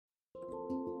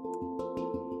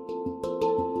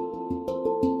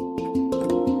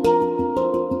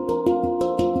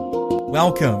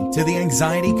Welcome to the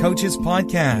Anxiety Coaches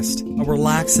Podcast, a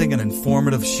relaxing and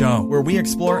informative show where we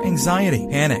explore anxiety,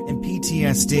 panic, and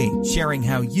PTSD, sharing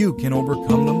how you can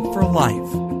overcome them for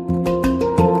life.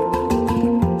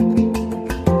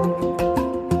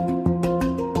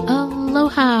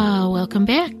 Aloha! Welcome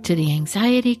back to the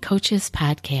Anxiety Coaches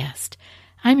Podcast.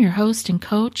 I'm your host and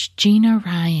coach, Gina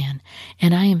Ryan,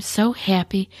 and I am so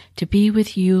happy to be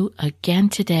with you again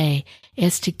today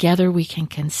as together we can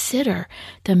consider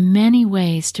the many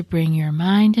ways to bring your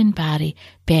mind and body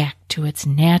back to its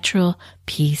natural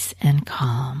peace and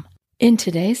calm. In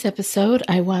today's episode,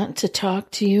 I want to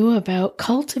talk to you about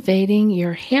cultivating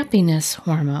your happiness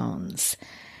hormones.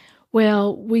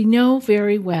 Well, we know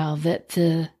very well that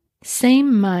the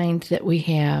same mind that we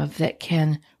have that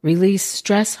can release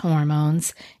stress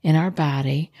hormones in our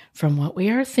body from what we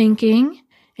are thinking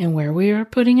and where we are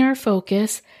putting our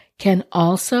focus can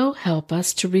also help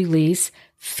us to release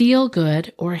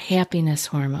feel-good or happiness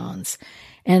hormones.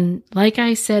 And like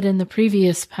I said in the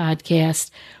previous podcast,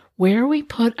 where we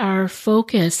put our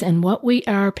focus and what we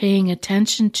are paying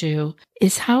attention to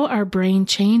is how our brain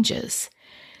changes.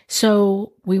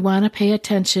 So we want to pay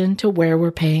attention to where we're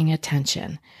paying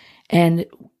attention and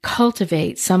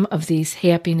cultivate some of these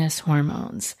happiness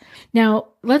hormones. Now,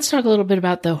 let's talk a little bit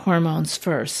about the hormones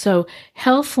first. So,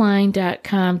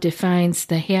 Healthline.com defines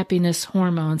the happiness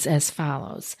hormones as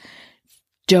follows.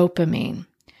 Dopamine.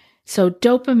 So,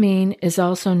 dopamine is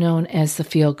also known as the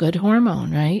feel-good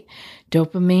hormone, right?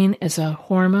 Dopamine is a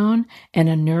hormone and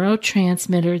a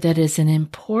neurotransmitter that is an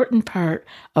important part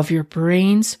of your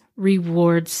brain's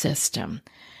reward system.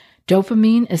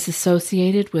 Dopamine is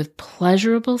associated with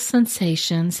pleasurable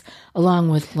sensations along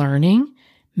with learning,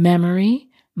 memory,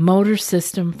 motor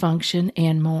system function,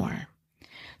 and more.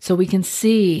 So we can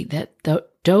see that the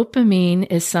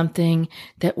dopamine is something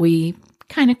that we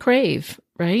kind of crave,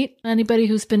 right? Anybody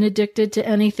who's been addicted to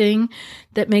anything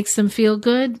that makes them feel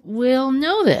good will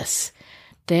know this.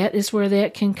 That is where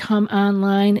that can come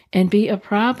online and be a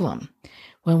problem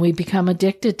when we become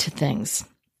addicted to things.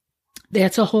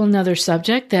 That's a whole nother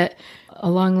subject that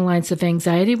along the lines of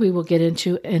anxiety we will get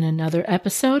into in another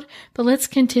episode, but let's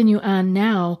continue on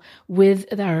now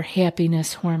with our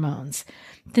happiness hormones.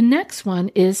 The next one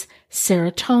is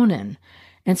serotonin.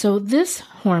 And so this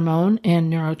hormone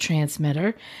and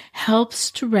neurotransmitter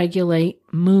helps to regulate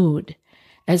mood,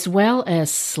 as well as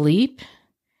sleep,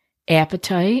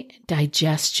 appetite,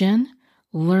 digestion,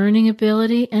 learning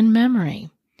ability, and memory.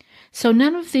 So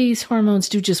none of these hormones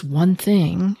do just one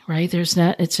thing, right? It's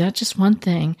not just one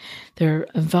thing. They're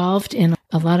involved in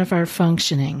a lot of our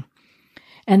functioning.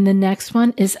 And the next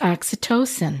one is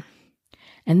oxytocin.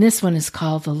 And this one is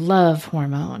called the love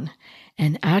hormone.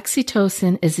 And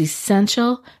oxytocin is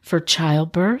essential for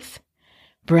childbirth,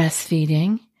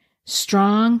 breastfeeding,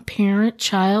 strong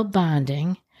parent-child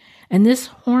bonding. And this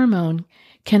hormone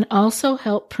can also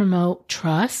help promote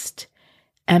trust,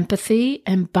 empathy,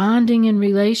 and bonding in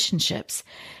relationships.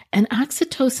 And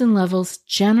oxytocin levels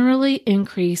generally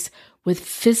increase with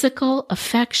physical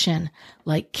affection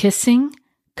like kissing,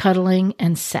 cuddling,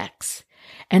 and sex.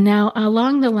 And now,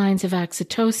 along the lines of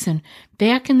oxytocin,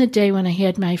 back in the day when I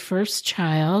had my first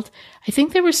child, I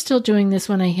think they were still doing this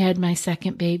when I had my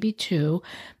second baby too,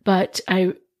 but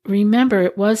I remember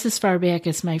it was as far back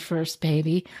as my first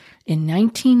baby. In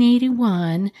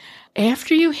 1981,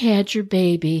 after you had your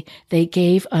baby, they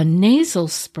gave a nasal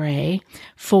spray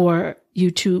for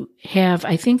you to have,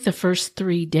 I think, the first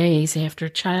 3 days after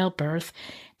childbirth,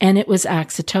 and it was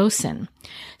oxytocin.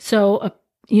 So,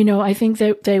 I think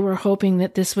that they were hoping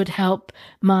that this would help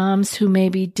moms who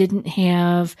maybe didn't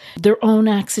have their own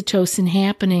oxytocin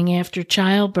happening after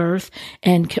childbirth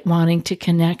and wanting to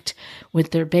connect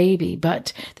with their baby.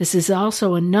 But this is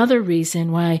also another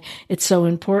reason why it's so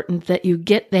important that you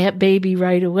get that baby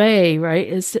right away, right?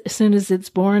 As soon as it's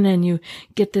born and you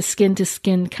get the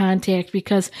skin-to-skin contact,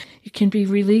 because you can be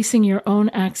releasing your own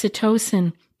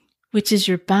oxytocin, which is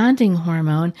your bonding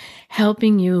hormone,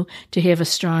 helping you to have a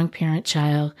strong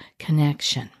parent-child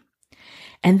connection.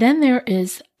 And then there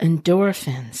is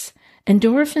endorphins.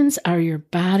 Endorphins are your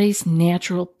body's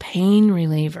natural pain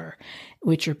reliever,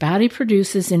 which your body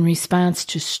produces in response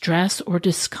to stress or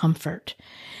discomfort.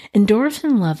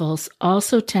 Endorphin levels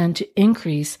also tend to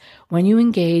increase when you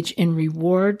engage in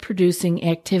reward-producing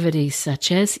activities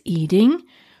such as eating,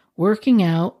 working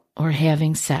out, or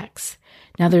having sex.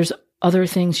 Now, there's other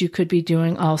things you could be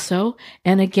doing also.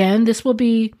 And again, this will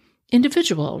be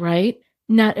individual, right?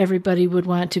 Not everybody would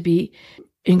want to be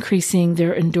increasing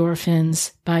their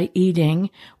endorphins by eating,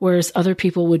 whereas other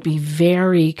people would be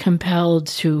very compelled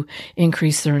to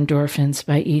increase their endorphins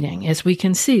by eating. As we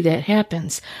can see, that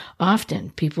happens often.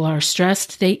 People are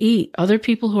stressed, they eat. Other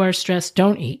people who are stressed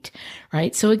don't eat,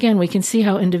 right? So again, we can see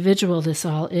how individual this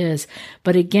all is.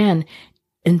 But again,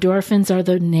 endorphins are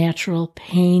the natural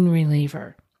pain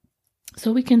reliever.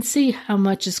 So we can see how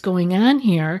much is going on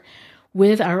here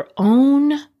with our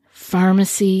own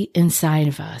pharmacy inside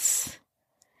of us.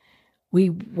 We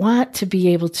want to be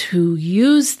able to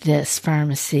use this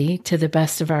pharmacy to the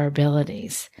best of our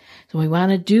abilities. So we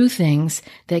want to do things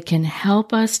that can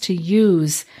help us to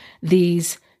use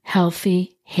these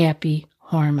healthy, happy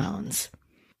hormones.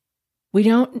 We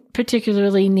don't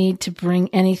particularly need to bring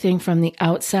anything from the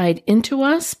outside into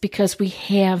us because we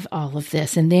have all of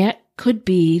this, and that could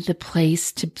be the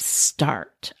place to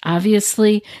start.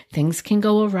 Obviously, things can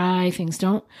go awry. Things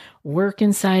don't work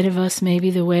inside of us maybe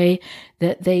the way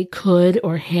that they could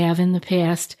or have in the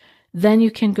past. Then you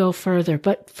can go further.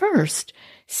 But first,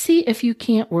 see if you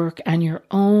can't work on your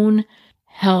own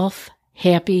health,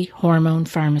 happy hormone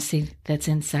pharmacy that's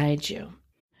inside you.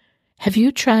 Have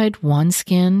you tried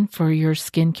OneSkin for your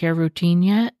skincare routine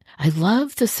yet? I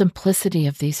love the simplicity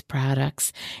of these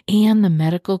products and the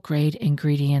medical grade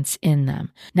ingredients in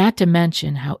them, not to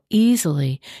mention how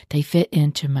easily they fit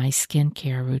into my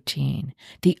skincare routine.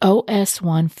 The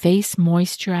OS1 Face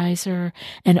Moisturizer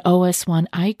and OS1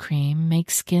 Eye Cream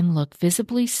make skin look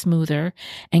visibly smoother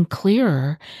and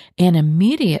clearer and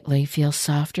immediately feel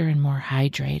softer and more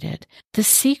hydrated. The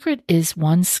secret is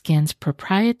OneSkin's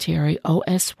proprietary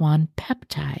OS1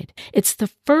 peptide. It's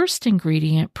the first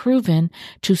ingredient proven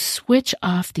to switch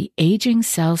off the aging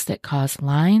cells that cause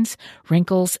lines,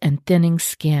 wrinkles, and thinning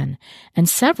skin, and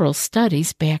several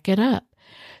studies back it up.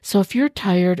 So if you're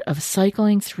tired of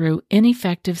cycling through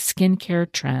ineffective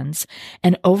skincare trends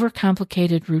and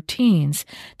overcomplicated routines,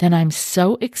 then I'm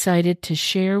so excited to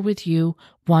share with you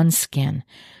OneSkin.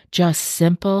 Just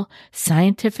simple,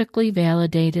 scientifically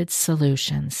validated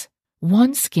solutions.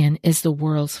 OneSkin is the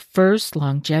world's first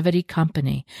longevity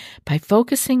company. By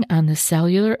focusing on the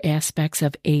cellular aspects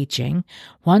of aging,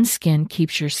 OneSkin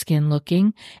keeps your skin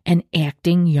looking and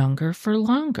acting younger for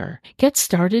longer. Get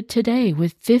started today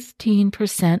with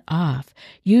 15% off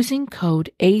using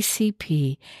code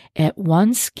ACP at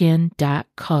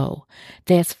oneskin.co.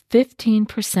 That's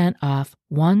 15% off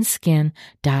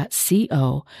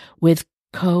oneskin.co with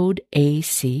code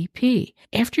ACP.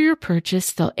 After your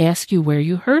purchase, they'll ask you where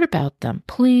you heard about them.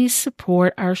 Please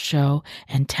support our show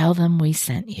and tell them we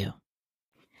sent you.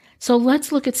 So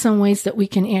let's look at some ways that we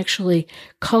can actually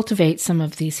cultivate some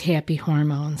of these happy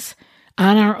hormones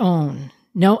on our own.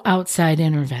 No outside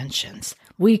interventions.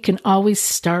 We can always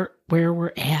start where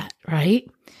we're at, right?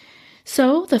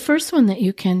 So the first one that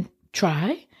you can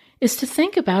try is to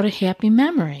think about a happy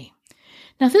memory.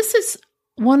 Now, this is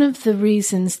one of the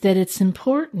reasons that it's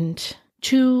important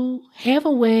to have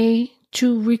a way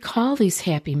to recall these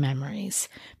happy memories.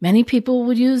 Many people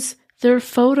would use their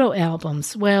photo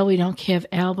albums. Well, we don't have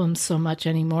albums so much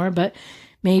anymore, but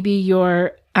maybe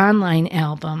your online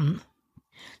album.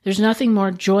 There's nothing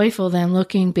more joyful than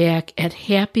looking back at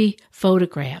happy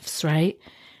photographs, right?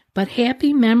 But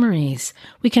happy memories.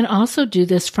 We can also do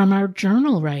this from our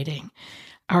journal writing.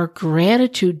 Our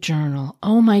gratitude journal.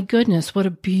 Oh my goodness, what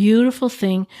a beautiful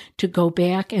thing to go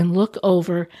back and look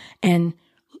over. And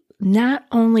not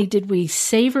only did we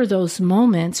savor those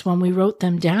moments when we wrote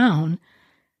them down,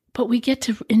 but we get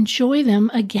to enjoy them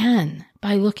again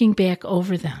by looking back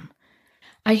over them.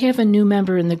 I have a new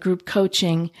member in the group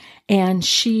coaching, and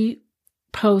she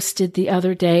posted the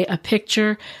other day a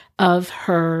picture of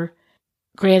her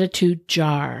gratitude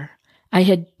jar. I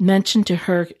had mentioned to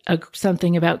her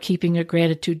something about keeping a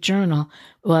gratitude journal.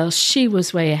 Well, she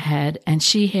was way ahead, and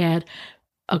she had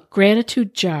a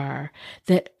gratitude jar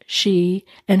that she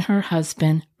and her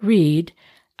husband read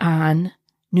on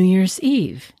New Year's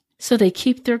Eve. So they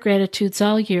keep their gratitudes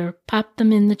all year, pop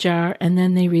them in the jar, and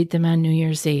then they read them on New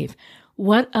Year's Eve.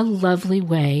 What a lovely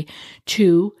way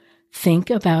to think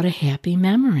about a happy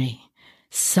memory,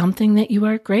 something that you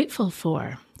are grateful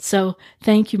for. So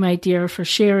thank you, my dear, for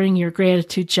sharing your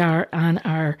gratitude jar on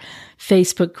our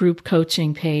Facebook group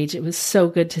coaching page. It was so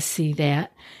good to see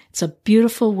that. It's a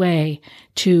beautiful way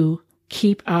to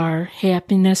keep our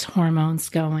happiness hormones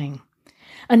going.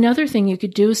 Another thing you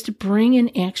could do is to bring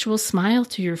an actual smile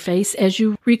to your face as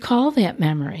you recall that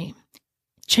memory.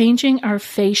 Changing our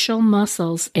facial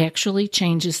muscles actually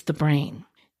changes the brain.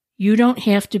 You don't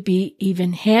have to be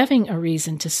even having a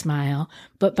reason to smile,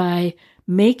 but by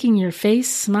making your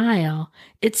face smile,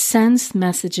 it sends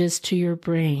messages to your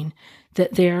brain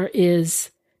that there is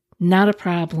not a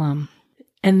problem.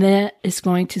 And that is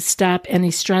going to stop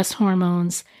any stress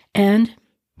hormones and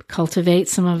cultivate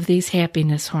some of these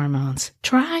happiness hormones.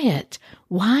 Try it.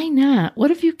 Why not? What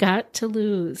have you got to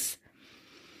lose?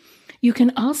 You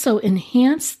can also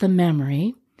enhance the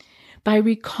memory by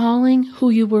recalling who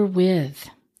you were with,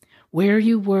 where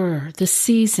you were, the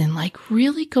season, like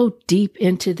really go deep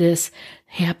into this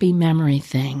happy memory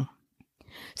thing.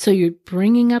 So you're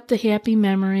bringing up the happy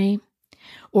memory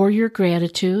or your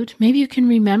gratitude. Maybe you can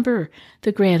remember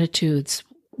the gratitudes.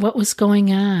 What was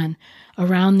going on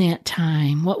around that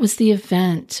time? What was the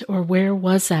event? Or where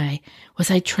was I? Was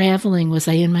I traveling? Was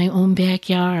I in my own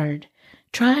backyard?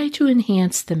 Try to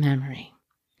enhance the memory.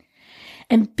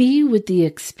 And be with the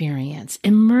experience.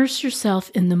 Immerse yourself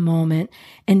in the moment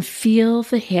and feel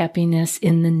the happiness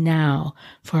in the now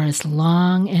for as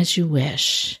long as you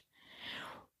wish.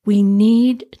 We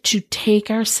need to take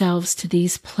ourselves to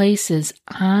these places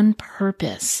on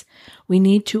purpose. We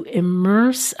need to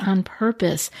immerse on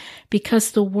purpose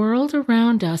because the world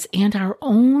around us and our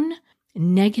own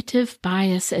negative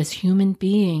bias as human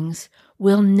beings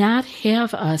will not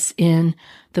have us in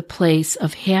the place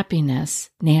of happiness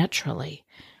naturally.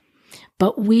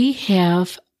 But we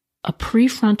have a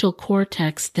prefrontal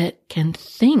cortex that can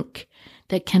think,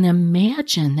 that can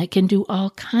imagine, that can do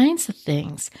all kinds of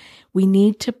things. We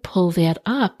need to pull that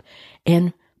up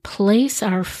and place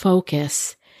our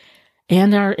focus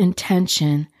and our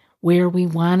intention where we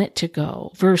want it to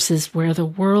go versus where the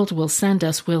world will send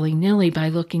us willy-nilly by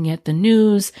looking at the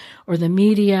news or the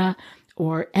media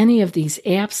or any of these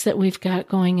apps that we've got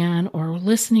going on or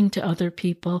listening to other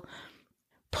people.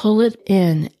 Pull it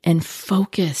in and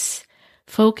focus.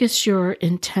 Focus your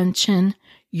intention,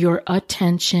 your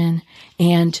attention,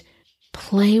 and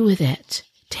play with it.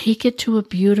 Take it to a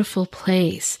beautiful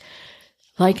place.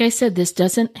 Like I said, this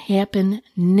doesn't happen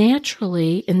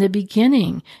naturally in the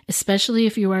beginning, especially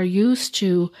if you are used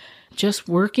to just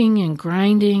working and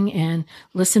grinding and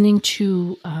listening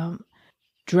to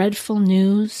dreadful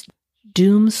news,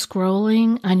 doom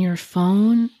scrolling on your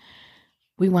phone.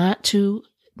 We want to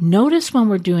notice when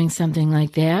we're doing something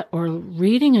like that or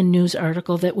reading a news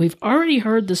article that we've already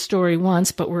heard the story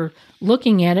once, but we're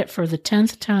looking at it for the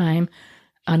 10th time,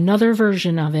 another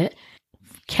version of it,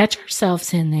 catch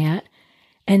ourselves in that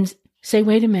and say,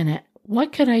 wait a minute,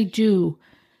 what could I do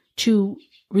to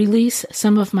release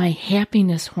some of my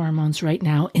happiness hormones right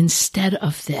now instead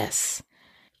of this?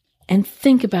 And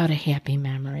think about a happy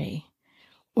memory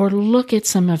or look at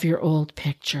some of your old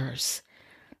pictures.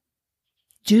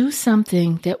 Do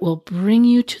something that will bring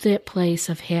you to that place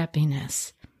of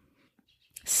happiness.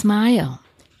 Smile.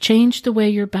 Change the way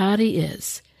your body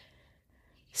is.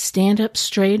 Stand up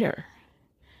straighter.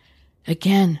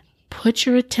 Again, put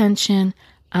your attention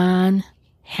on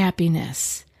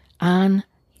happiness, on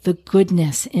the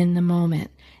goodness in the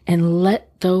moment, and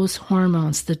let those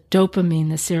hormones, the dopamine,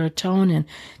 the serotonin,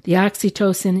 the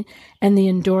oxytocin, and the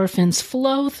endorphins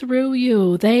flow through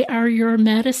you. They are your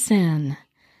medicine.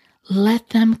 Let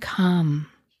them come.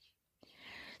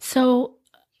 So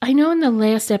I know in the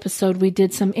last episode we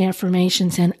did some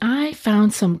affirmations, and I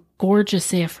found some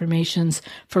gorgeous affirmations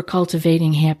for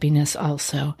cultivating happiness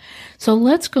also. So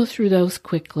let's go through those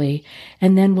quickly,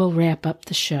 and then we'll wrap up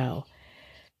the show.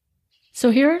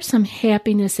 So here are some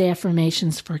happiness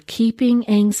affirmations for keeping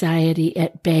anxiety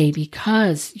at bay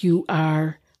because you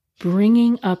are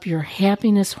bringing up your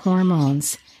happiness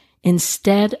hormones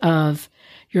instead of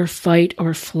your fight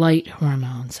or flight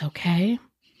hormones, okay?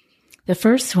 The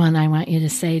first one I want you to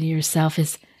say to yourself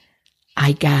is,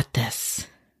 I got this.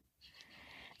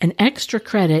 An extra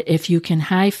credit if you can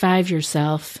high-five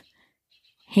yourself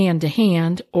hand to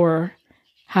hand or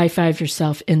high-five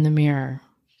yourself in the mirror.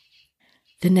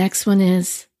 The next one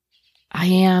is, I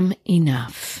am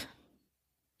enough.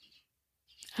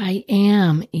 I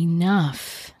am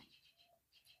enough.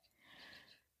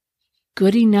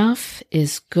 Good enough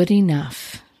is good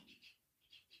enough.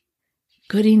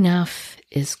 Good enough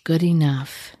is good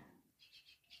enough.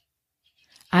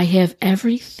 I have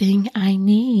everything I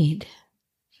need.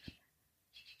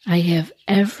 I have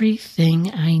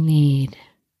everything I need.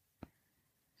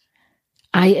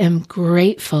 I am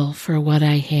grateful for what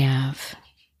I have.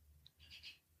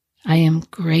 I am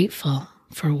grateful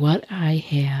for what I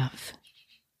have.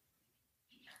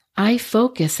 I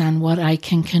focus on what I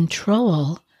can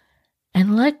control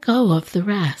and let go of the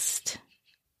rest.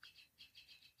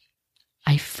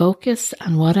 I focus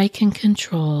on what I can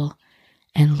control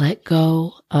and let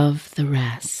go of the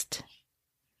rest.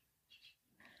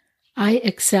 I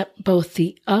accept both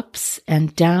the ups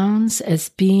and downs as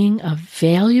being a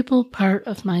valuable part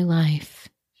of my life.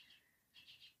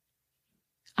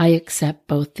 I accept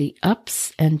both the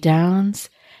ups and downs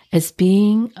as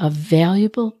being a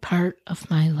valuable part of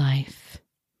my life.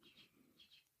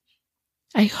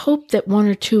 I hope that one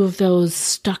or two of those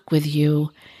stuck with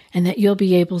you and that you'll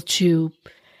be able to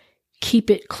keep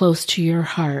it close to your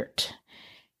heart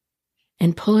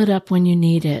and pull it up when you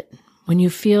need it. When you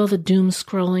feel the doom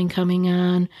scrolling coming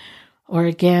on, or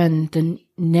again, the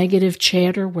negative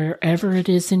chatter wherever it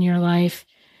is in your life,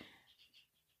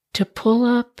 to pull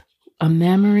up a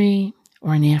memory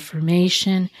or an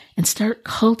affirmation and start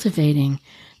cultivating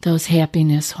those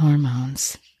happiness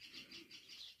hormones.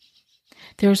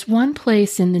 There's one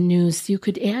place in the news you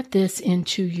could add this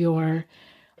into your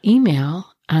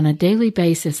email on a daily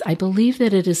basis. I believe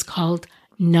that it is called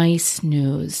Nice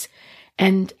News.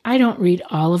 And I don't read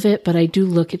all of it, but I do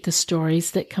look at the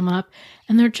stories that come up.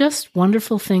 And they're just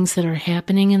wonderful things that are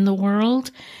happening in the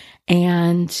world.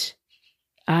 And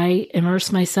I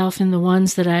immerse myself in the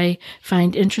ones that I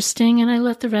find interesting and I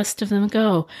let the rest of them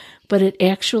go. But it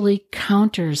actually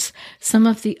counters some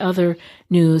of the other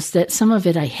news that some of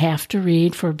it I have to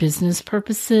read for business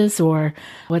purposes or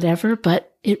whatever.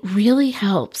 But it really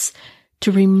helps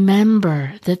to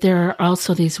remember that there are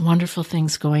also these wonderful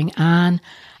things going on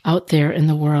out there in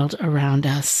the world around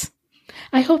us.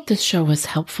 I hope this show was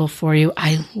helpful for you.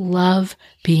 I love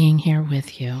being here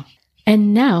with you.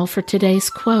 And now for today's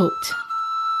quote.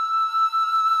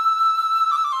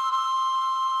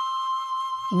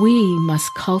 We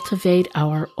must cultivate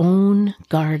our own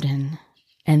garden.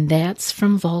 And that's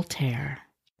from Voltaire.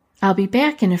 I'll be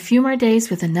back in a few more days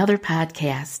with another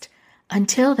podcast.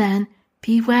 Until then,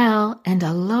 be well and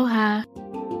aloha.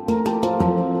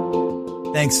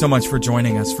 Thanks so much for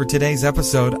joining us for today's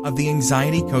episode of the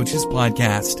Anxiety Coaches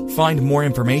Podcast. Find more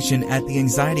information at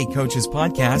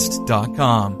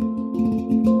theanxietycoachespodcast.com.